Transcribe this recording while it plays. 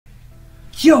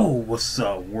Yo, what's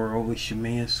up, world? It's your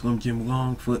man Slim Jim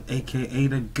Longfoot, aka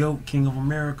the GOAT, King of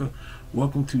America.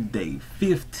 Welcome to day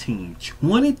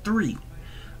 1523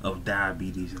 of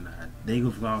Diabetes in our daily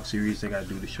vlog series I gotta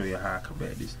do to show you how I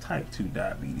combat this type 2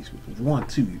 diabetes with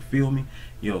 1-2. You feel me?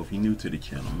 Yo, if you're new to the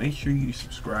channel, make sure you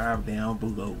subscribe down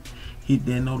below. Hit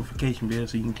that notification bell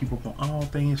so you can keep up on all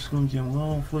things Slim Jim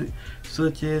Longfoot,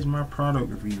 such as my product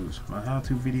reviews, my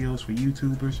how-to videos for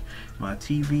YouTubers, my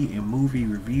TV and movie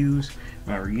reviews,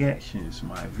 my reactions,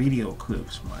 my video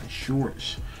clips, my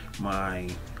shorts, my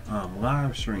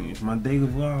live streams, my daily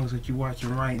vlogs that you're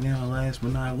watching right now, and last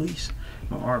but not least,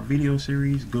 my art video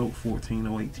series, GOAT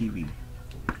 1408 TV.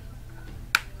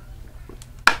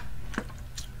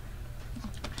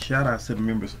 Shout out to the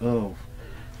members of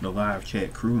the live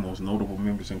chat crew. Most notable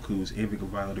members includes Avid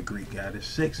the Greek Goddess,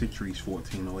 Sexy Trees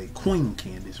 1408, Queen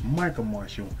Candace, Michael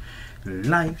Marshall,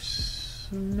 Life's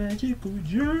Magical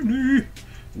Journey,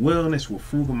 Wellness with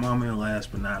Frugal Mama, and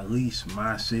last but not least,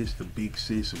 my sis, the big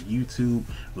sis of YouTube,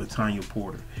 Latanya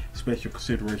Porter. Special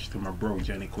consideration to my bro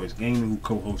Johnny Quest Gaming, who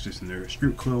co-hosts this Nerd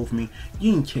Strip Club with me.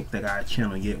 You ain't checked that guy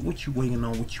channel yet. What you waiting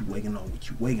on? What you waiting on? What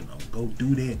you waiting on? Go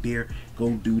do that there.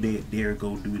 Go do that there.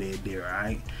 Go do that there.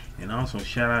 Alright. And also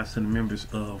shout out to the members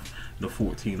of the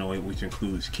 1408, which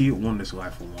includes Kid Wonder's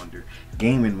Life of Wonder,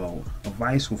 Gaming Mode,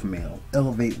 Advice with Mel,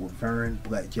 Elevate with Vern,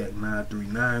 Blackjack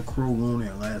 939, Crow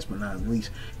Luna, and last but not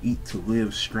least, Eat to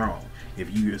Live Strong.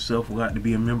 If you yourself would like to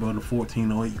be a member of the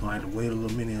 1408, you're going to have to wait a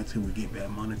little minute until we get back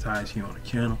monetized here on the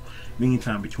channel.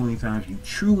 Meantime, between times you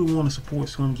truly want to support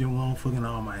Slim Jim Longfoot and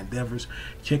all my endeavors,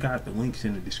 check out the links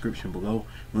in the description below.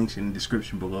 Links in the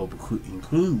description below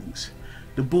includes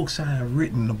the books I have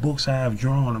written, the books I have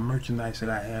drawn, the merchandise that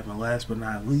I have, and last but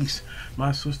not least,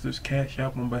 my sister's cash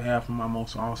app on behalf of my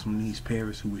most awesome niece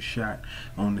Paris, who was shot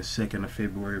on the 2nd of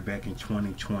February back in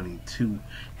 2022.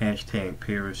 Hashtag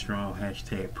Paris Strong,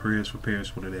 hashtag Prayers for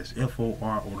Paris, whether that's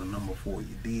F-O-R or the number 4,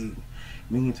 you dig?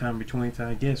 Meantime, between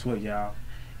time, guess what, y'all?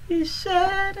 It's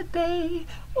Saturday.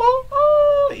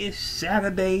 Ooh, it's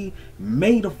Saturday,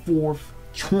 May the 4th.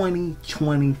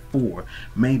 2024.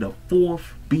 May the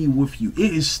 4th be with you.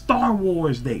 It is Star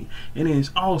Wars Day, and it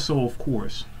is also, of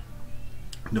course,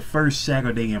 the first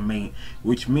Saturday in May,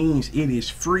 which means it is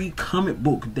Free Comic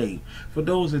Book Day. For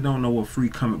those that don't know what Free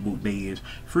Comic Book Day is,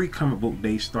 Free Comic Book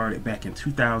Day started back in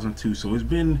 2002, so it's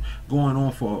been going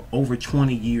on for over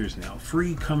 20 years now.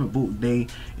 Free Comic Book Day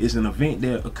is an event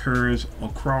that occurs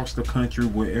across the country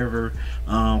wherever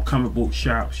comic book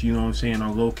shops, you know what I'm saying,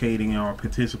 are locating or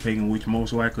participating, which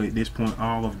most likely at this point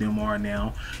all of them are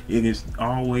now. It is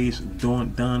always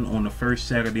done on the first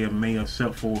Saturday of May,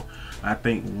 except for I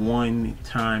think one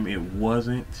time it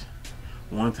wasn't,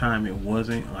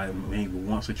 like maybe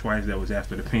once or twice. That was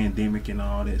after the pandemic and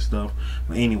all that stuff.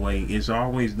 But anyway, it's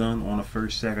always done on the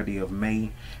first Saturday of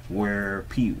May, where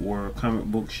comic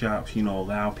book shops, you know,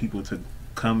 allow people to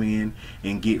come in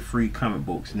and get free comic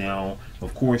books. Now,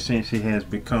 of course, since it has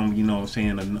become, you know,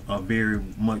 saying a very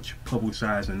much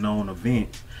publicized and known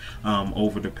event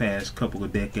over the past couple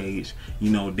of decades, you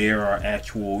know, there are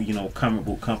actual, you know, comic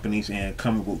book companies and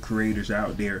comic book creators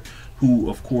out there who,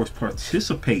 of course,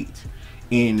 participate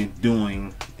in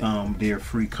doing their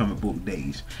free comic book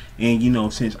days. And you know,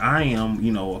 since I am,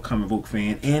 you know, a comic book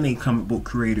fan and a comic book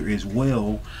creator as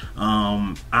well,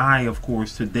 I of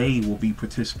course today will be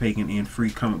participating in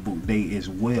Free Comic Book Day as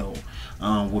well.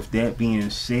 With that being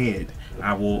said,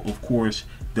 I will, of course,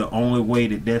 the only way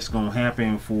that that's gonna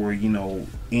happen for, you know,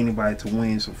 anybody to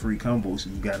win some free comic books,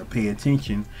 you gotta pay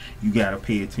attention. You gotta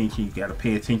pay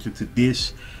attention to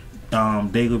this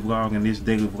daily vlog and this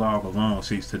daily vlog alone,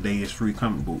 since today is Free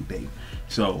Comic Book Day.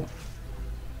 So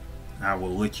I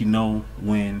will let you know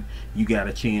when you got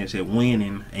a chance at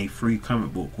winning a free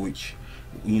comic book, which,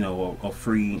 you know, a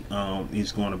free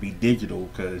is going to be digital,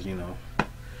 because you know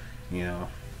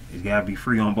it's got to be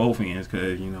free on both ends,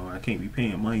 because you know I can't be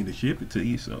paying money to ship it to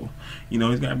you. So you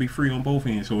know it's got to be free on both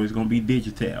ends, so it's going to be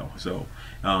digital. So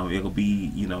it'll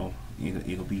be, you know,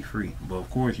 it'll be free. But of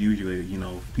course, usually, you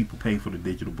know, people pay for the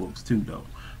digital books too, though.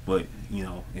 But you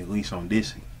know, at least on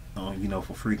this, you know,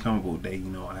 for Free Comic Book Day,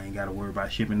 you know, I ain't got to worry about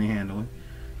shipping and handling,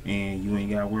 and you ain't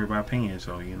got to worry about paying.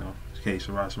 So you know, okay,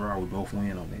 Sarah, we both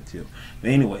win on that too.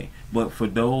 But anyway, but for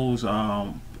those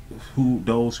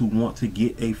who want to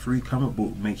get a free comic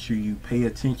book, make sure you pay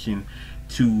attention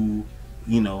to,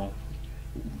 you know,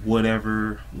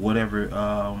 whatever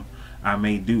I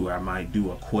may do. I might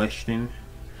do a question.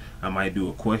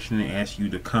 and ask you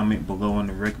to comment below in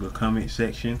the regular comment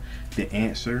section the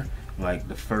answer, like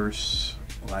the first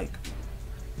like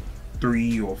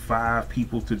 3 or 5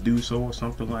 people to do so, or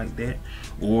something like that.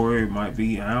 Or it might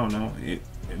be, I don't know,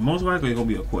 most likely gonna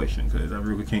be a question because I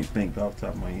really can't think off the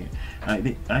top of my head.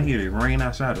 I hear the rain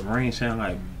outside. The rain sound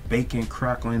like bacon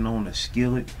crackling on the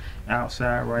skillet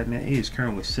outside right now. It is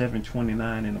currently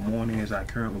 7:29 in the morning as I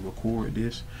currently record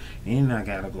this, and I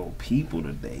gotta go people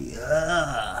today.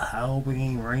 I hope it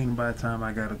ain't raining by the time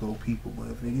I gotta go people,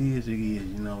 but if it is, it is.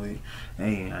 You know,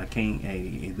 hey, I can't.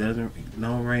 Hey, it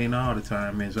don't rain all the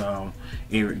time, as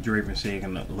Eric Draven said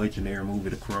in the legendary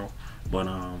movie The Crow. But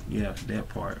yeah, that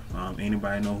part.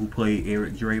 Anybody know who played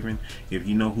Eric Draven? If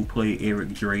you know who played Eric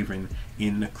Draven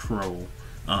in The Crow,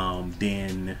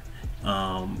 then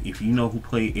if you know who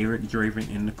played Eric Draven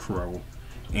in The Crow,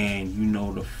 and you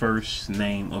know the first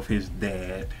name of his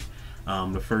dad,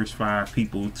 the first 5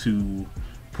 people to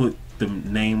put the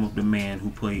name of the man who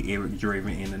played Eric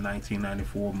Draven in the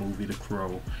 1994 movie The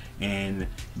Crow, and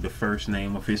the first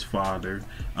name of his father,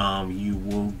 you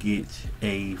will get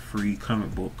a free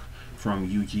comic book from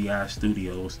UGI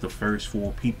Studios. The first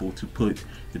 4 people to put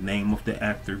the name of the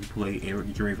actor who played Eric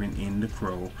Draven in The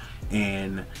Crow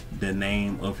and the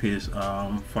name of his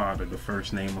father, the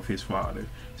first name of his father.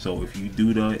 So if you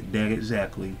do that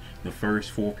exactly, the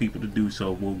first 4 people to do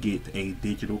so will get a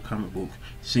digital comic book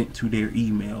sent to their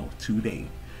email today.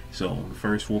 So the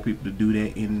first 4 people to do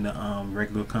that in the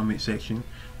regular comment section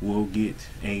will get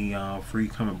a free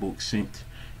comic book sent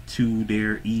to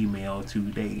their email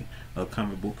today. A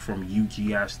comic book from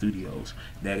UGI Studios.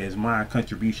 That is my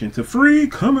contribution to Free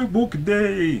Comic Book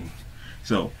Day.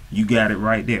 So you got it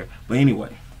right there. But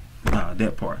anyway,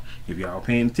 that part, if y'all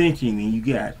paying attention, then you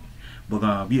got it.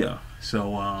 But yeah,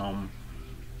 so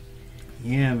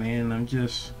yeah, man, I'm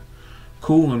just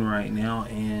cooling right now,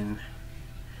 and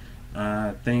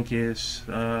I think it's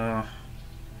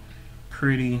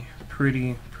pretty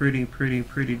daggone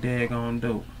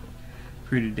dope.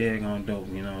 Pretty daggone dope,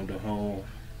 you know, the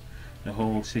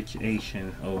whole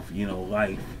situation of, you know,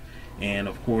 life. And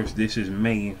of course, this is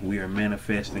May. We are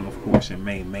manifesting, of course, in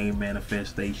May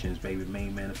manifestations, baby, May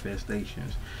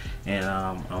manifestations. And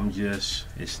I'm just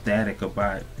ecstatic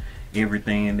about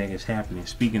everything that is happening.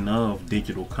 Speaking of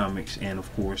digital comics and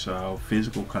of course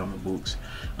physical comic books,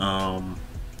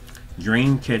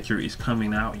 Dreamcatcher is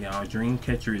coming out, y'all.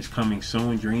 Dreamcatcher is coming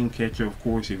soon. Dreamcatcher, of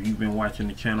course, if you've been watching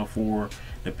the channel for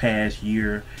the past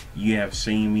year, you have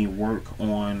seen me work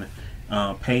on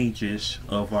pages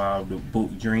of the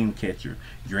book Dreamcatcher.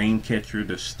 Dreamcatcher,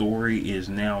 the story is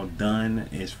now done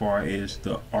as far as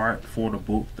the art for the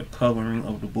book, the coloring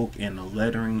of the book, and the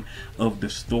lettering of the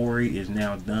story is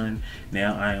now done.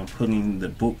 Now I am putting the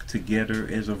book together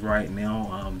as of right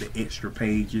now. The extra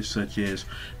pages, such as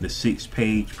the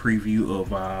 6-page preview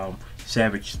of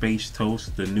Savage Space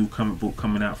Toast, the new comic book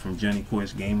coming out from Johnny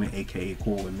Quest Gaming, aka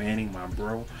Corwin Manning, my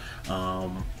bro,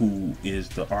 who is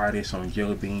the artist on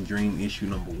Jelly Bean Dream issue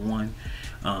 #1.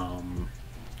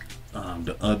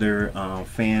 The other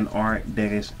fan art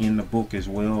that is in the book as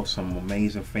well, some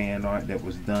amazing fan art that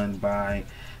was done by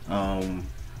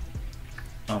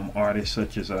artists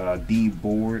such as D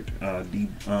Board,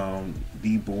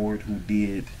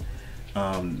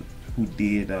 who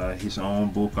did his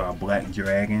own book, Black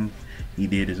Dragon. He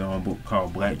did his own book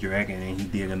called Black Dragon, and he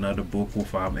did another book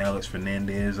with Alex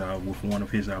Fernandez with one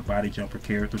of his body jumper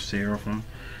characters, Seraphim.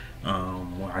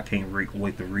 Well, I can't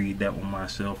wait to read that one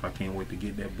myself. I can't wait to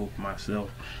get that book myself.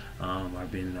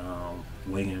 I've been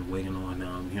waiting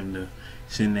on him to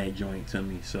send that joint to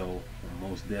me, so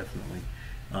most definitely.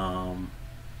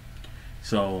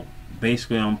 So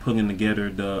basically, I'm putting together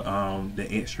the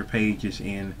extra pages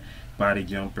in Body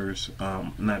Jumpers,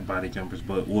 not Body Jumpers,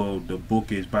 but well, the book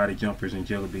is Body Jumpers and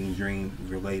Jelly Bean Dream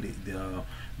related. The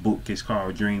book is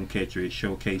called Dreamcatcher. It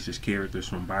showcases characters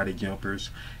from Body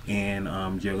Jumpers and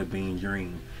Jelly Bean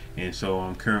Dream. And so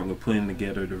I'm currently putting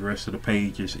together the rest of the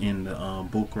pages in the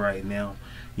book right now.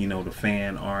 You know, the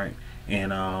fan art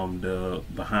and the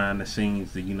behind the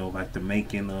scenes, you know, like the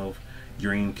making of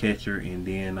Dreamcatcher, and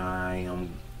then I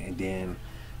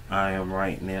am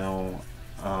right now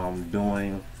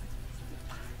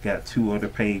got 2 other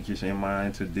pages in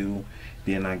mind to do.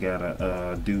 Then I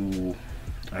gotta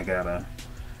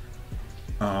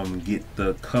get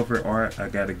the cover art. I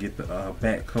gotta get the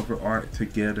back cover art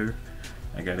together.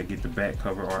 The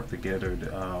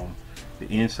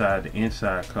inside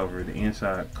cover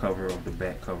of the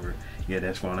back cover. Yeah,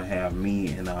 that's gonna have me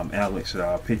and Alex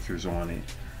pictures on it.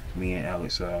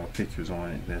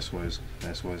 That's what it's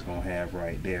gonna have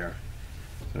right there.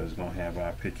 So it's gonna have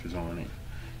our pictures on it,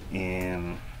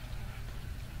 and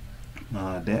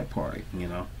that part, you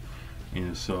know.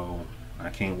 And so I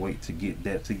can't wait to get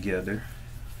that together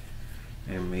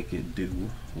and make it do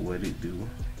what it do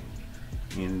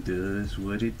and does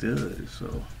what it does.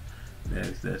 So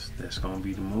That's gonna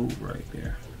be the move right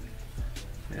there.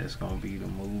 That's gonna be the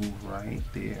move right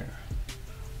there.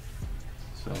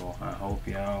 So I hope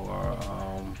y'all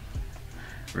are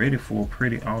ready for a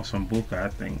pretty awesome book. I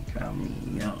think. I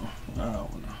mean, I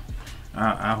don't know.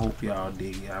 I hope y'all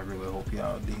dig it. I really hope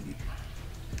y'all dig it.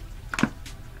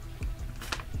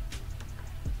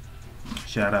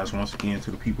 Shout outs once again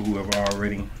to the people who have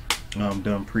already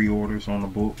done pre-orders on the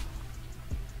book.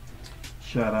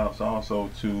 Shout outs also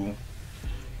to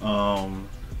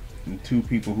two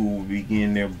people who will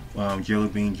begin their Jelly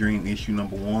Bean Dream issue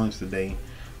 #1s today.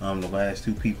 The last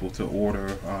two people to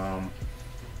order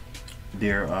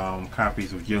their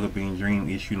copies of Jelly Bean Dream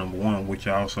issue #1, which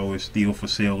also is still for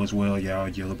sale as well, y'all.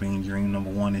 Jelly Bean Dream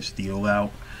 #1 is still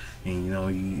out, and you know,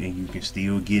 you can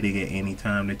still get it at any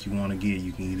time that you want to get it.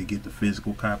 You can either get the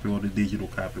physical copy or the digital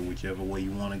copy, whichever way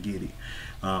you want to get it.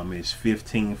 It's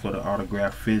 $15 for the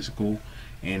autographed physical,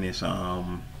 and it's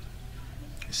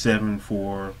 $7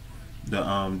 for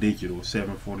the digital.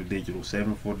 $7 for the digital,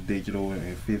 $7 for the digital,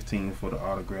 and $15 for the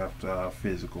autographed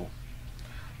physical.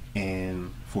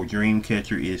 And for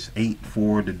Dreamcatcher, it's $8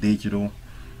 for the digital,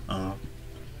 and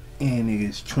it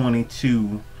is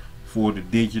 $22 for the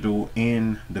digital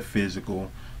and the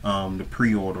physical. The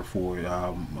pre-order for it,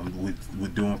 we're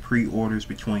doing pre-orders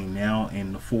between now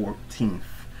and the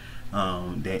 14th.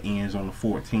 That ends on the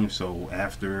 14th. So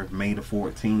after May the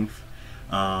 14th,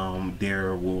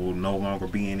 there will no longer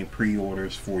be any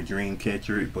pre-orders for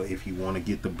Dreamcatcher. But if you want to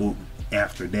get the book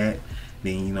after that,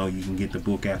 then you know you can get the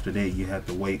book after that. You have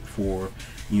to wait for,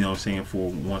 you know what I'm saying, for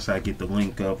once I get the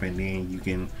link up, and then you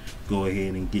can go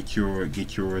ahead and get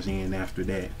yours in after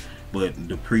that. But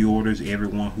the pre-orders,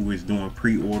 everyone who is doing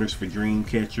pre-orders for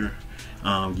Dreamcatcher,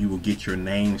 you will get your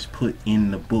names put in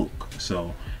the book.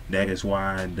 So that is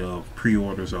why the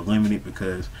pre-orders are limited,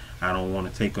 because I don't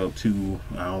want to take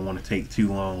too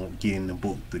long getting the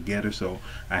book together. So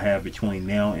I have between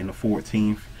now and the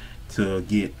 14th to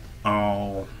get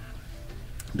all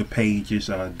the pages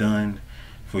done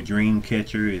for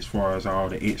Dreamcatcher, as far as all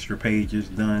the extra pages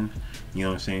done. You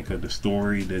know what I'm saying? Because the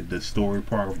story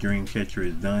part of Dreamcatcher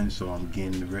is done, so I'm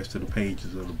getting the rest of the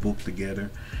pages of the book together,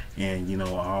 and you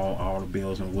know, all the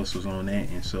bells and whistles on that.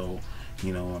 And so,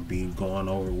 you know, I'll be going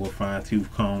over with fine-tooth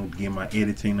comb, get my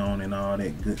editing on and all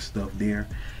that good stuff there.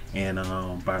 And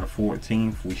by the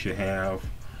 14th, we should have,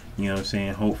 you know what I'm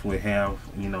saying, hopefully have,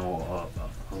 you know,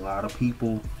 a lot of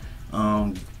people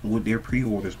with their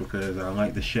pre-orders, because I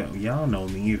like to shout. Y'all know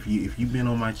me, if you've been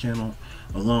on my channel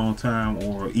a long time,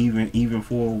 or even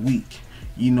for a week,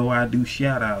 you know I do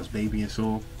shout outs, baby. And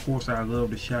so of course I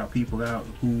love to shout people out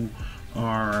who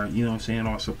are, you know what I'm saying,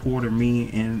 are supporting me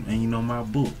and you know, my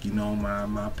book, you know,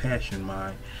 my passion,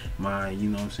 my you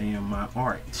know what I'm saying, my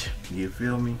art. You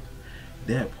feel me?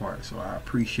 That part. So I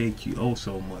appreciate you oh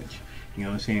so much. You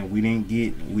know what I'm saying? We didn't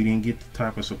get the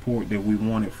type of support that we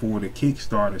wanted for the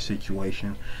Kickstarter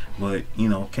situation, but you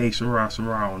know, que sera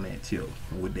on that tip.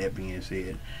 With that being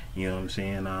said, you know what I'm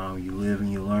saying, you live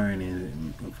and you learn,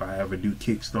 and if I ever do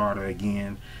Kickstarter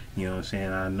again, you know what I'm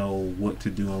saying, I know what to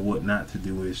do and what not to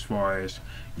do as far as,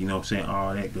 you know what I'm saying,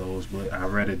 all that goes. But I'd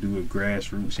rather do it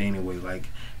grassroots anyway. Like,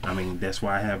 I mean, that's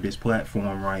why I have this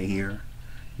platform right here.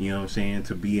 You know what I'm saying,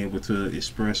 to be able to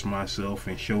express myself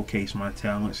and showcase my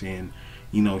talents, and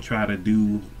you know, try to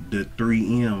do the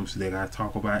 3 M's that I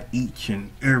talk about each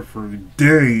and every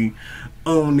day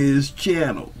on this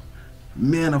channel: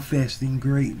 manifesting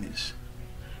greatness,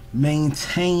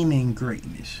 maintaining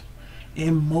greatness,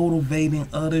 and motivating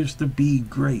others to be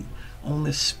great on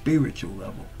the spiritual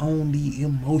level, on the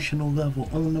emotional level,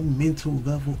 on the mental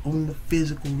level, on the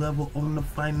physical level, on the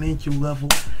financial level.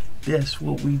 That's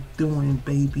what we doing,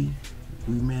 baby.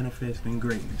 We manifesting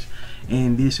greatness.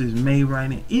 And this is May right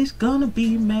now. It's gonna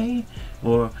be May,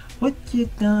 or what you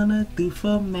gonna do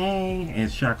for May,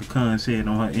 as Shaka Khan said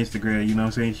on her Instagram. You know what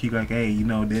I'm saying? She like, hey, you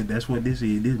know, that's what this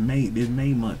is. This May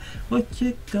month. What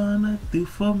you gonna do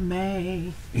for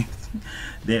May?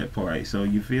 That part. So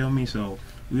you feel me? So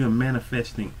we are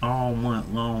manifesting all month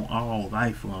long, all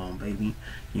life long, baby.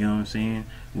 You know what I'm saying?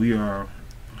 We are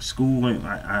schooling.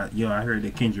 I heard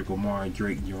that Kendrick Lamar and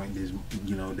Drake joined this,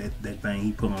 you know, that thing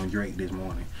he put on Drake this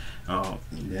morning. That's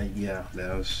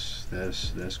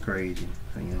crazy.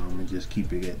 You know, I'm gonna just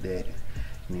keep it at that.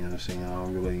 You know what I'm saying? I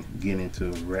don't really get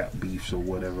into rap beefs or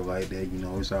whatever like that. You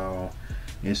know,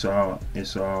 it's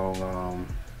all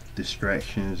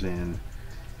distractions and,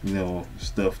 you know,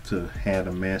 stuff to have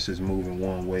the masses moving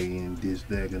one way and this,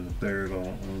 that, and the third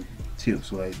on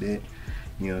tips like that.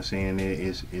 You know what I'm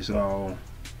saying?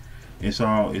 It's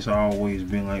always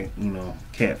been like, you know,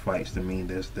 cat fights to me.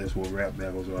 That's what rap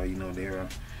battles are. You know,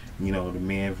 you know, the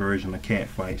man version of cat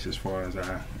fights, as far as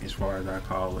I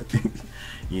call it.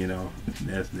 You know,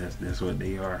 that's what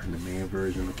they are, the man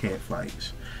version of cat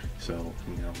fights. So,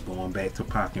 you know, going back to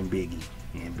Pac and Biggie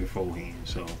and beforehand.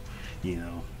 So, you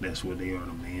know, that's what they are,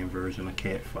 the man version of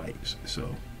cat fights.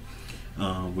 So,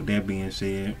 with that being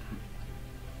said,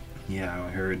 yeah, I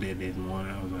heard that this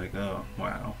morning. I was like, oh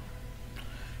wow,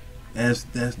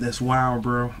 that's wild,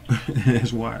 bro.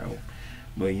 That's wild.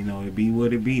 But you know, it be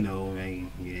what it be, though,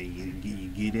 man. Yeah, you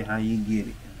get it how you get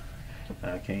it.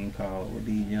 I can't call it with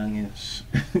these youngins.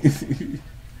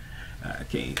 I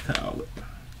can't call it.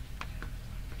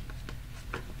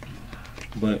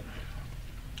 But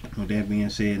with that being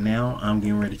said, now I'm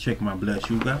getting ready to check my blood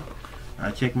sugar.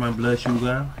 I check my blood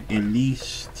sugar at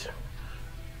least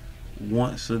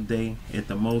once a day, at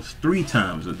the most 3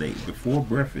 times a day, before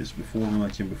breakfast, before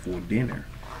lunch, and before dinner.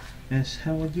 That's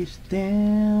how it gets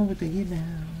down with the get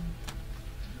down.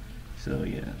 So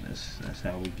yeah, that's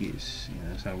how we get. You know,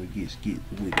 that's how we get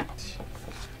with it.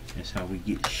 That's how we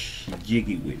get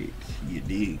jiggy with it. You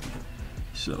dig?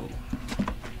 So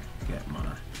got my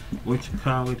what you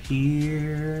call it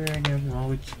here. I got my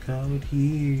what you call it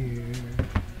here.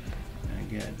 I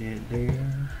got that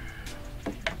there.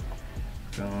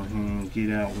 Go ahead and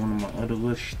get out one of my other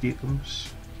little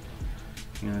stickums.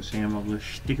 You know what I'm saying? My little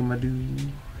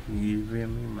stickamadoo. You feel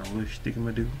me? My little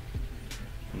stickamadoo.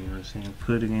 You know what I'm saying?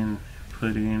 Put it in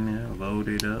there, load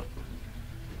it up,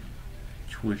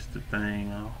 twist the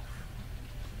thing off,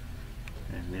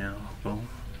 and now boom,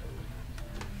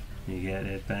 you got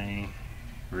that thing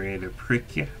ready to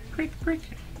prick you, prick you.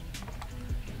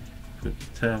 Put the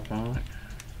top on it.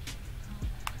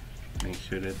 Make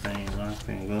sure that thing locked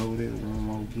and loaded. One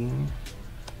more again.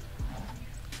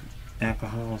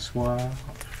 Alcohol swab.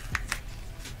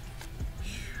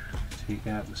 Take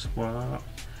out the swab.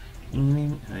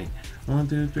 Right. 1,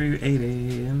 2, 3,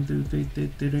 80. 1, 2, 3.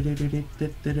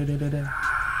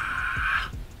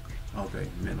 Okay,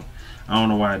 middle. I don't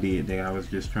know why I did that. I was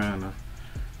just trying to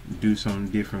do something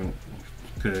different,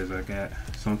 because I got,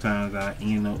 sometimes I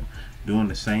end up doing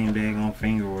the same daggone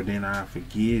finger, or then I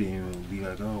forget and be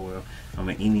like, oh well, I'm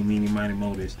an eeny meeny miny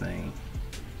mo this thing.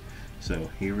 So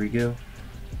here we go.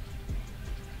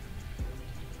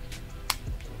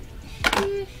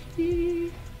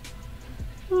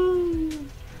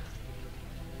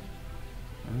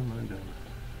 What am I doing?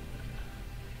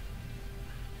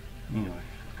 Anyway.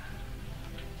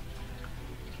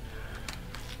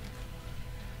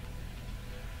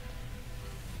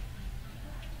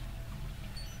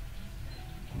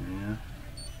 Yeah.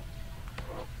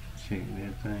 Check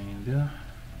that thing there.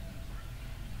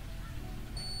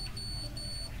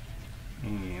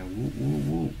 And whoop whoop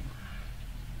whoop.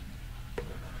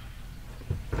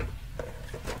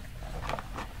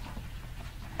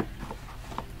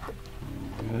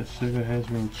 Blood sugar has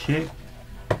been checked,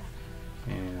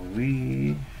 and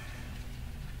we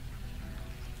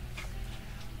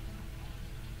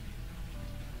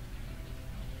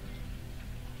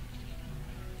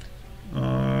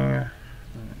are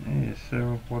at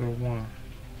 741.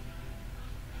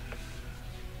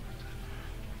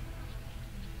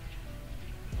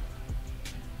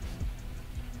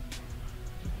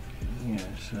 Yeah,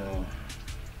 so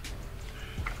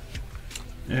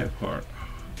that part.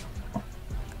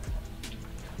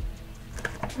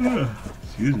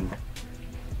 Excuse me.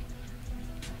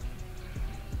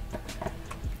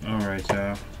 Alright,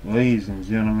 y'all. Ladies and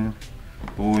gentlemen,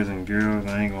 boys and girls,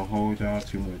 I ain't gonna hold y'all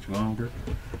too much longer,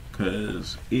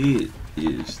 because it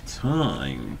is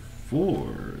time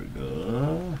for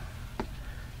the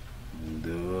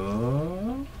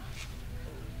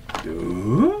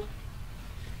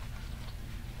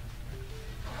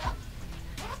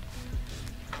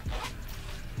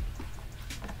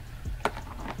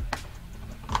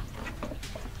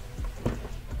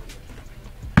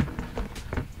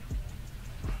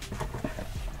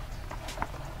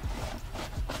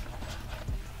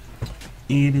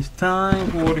It is time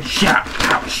for the shout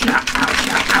out, shout out,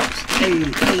 shout out. Hey,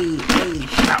 hey, hey,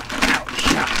 shout out,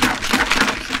 shout out, shout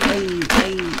out. Hey,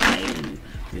 hey,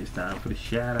 hey. It's time for the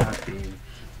shout out, baby.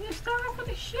 It's time for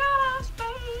the shout outs,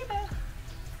 baby.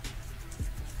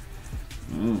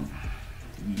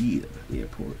 Yeah,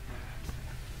 airport.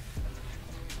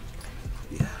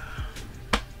 Yeah.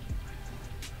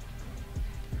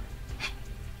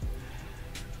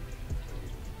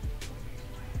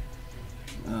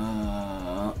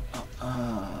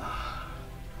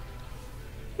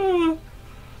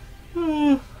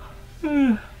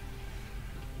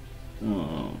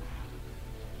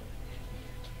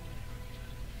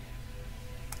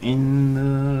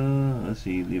 Let's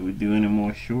see, did we do any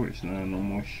more shorts? No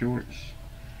more shorts.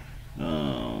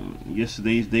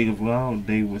 Yesterday's date of vlog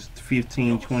day was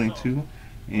 15/22.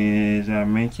 As I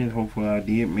mentioned, hopefully I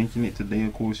did mention it, today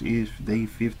of course is day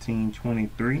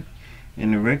 15/23.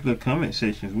 In the regular comment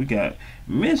sections, we got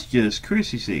Miss Just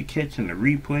Chrissy said, catching the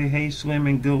replay. Hey Slim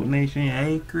and Goat Nation.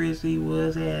 Hey Chrissy,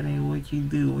 what's happening? What you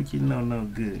do? What you know? No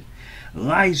good.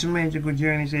 Life's Magical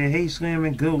Journey said, hey Slim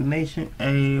and Goat Nation.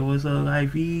 Hey, what's up,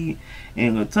 Life E?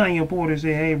 And Latanya Porter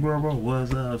said, hey bro,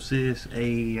 what's up, sis?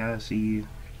 Hey, I see you.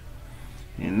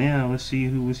 And now let's see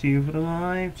who was here for the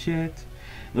live chat.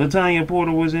 Latanya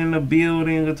Porter was in the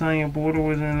building. Latanya Porter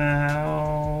was in the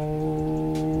house.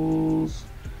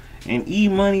 And E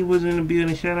Money was in the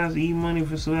building. Shout out to E Money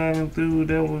for sliding through.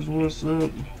 That was what's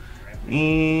up.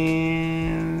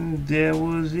 And that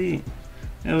was it.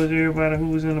 That was everybody who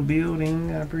was in the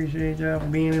building. I appreciate y'all for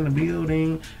being in the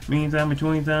building. Meantime,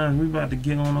 between times, we about to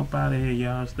get on up out of here,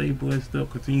 y'all. Stay blessed up.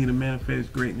 Continue to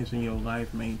manifest greatness in your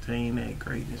life. Maintain that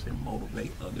greatness and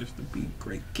motivate others to be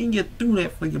great. Can you do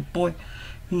that for your boy?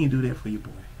 Can you do that for your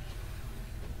boy?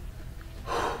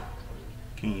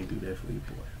 Can you do that for your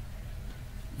boy?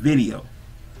 Video,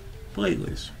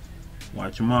 playlist,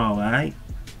 watch them all, alright?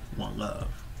 One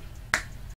love.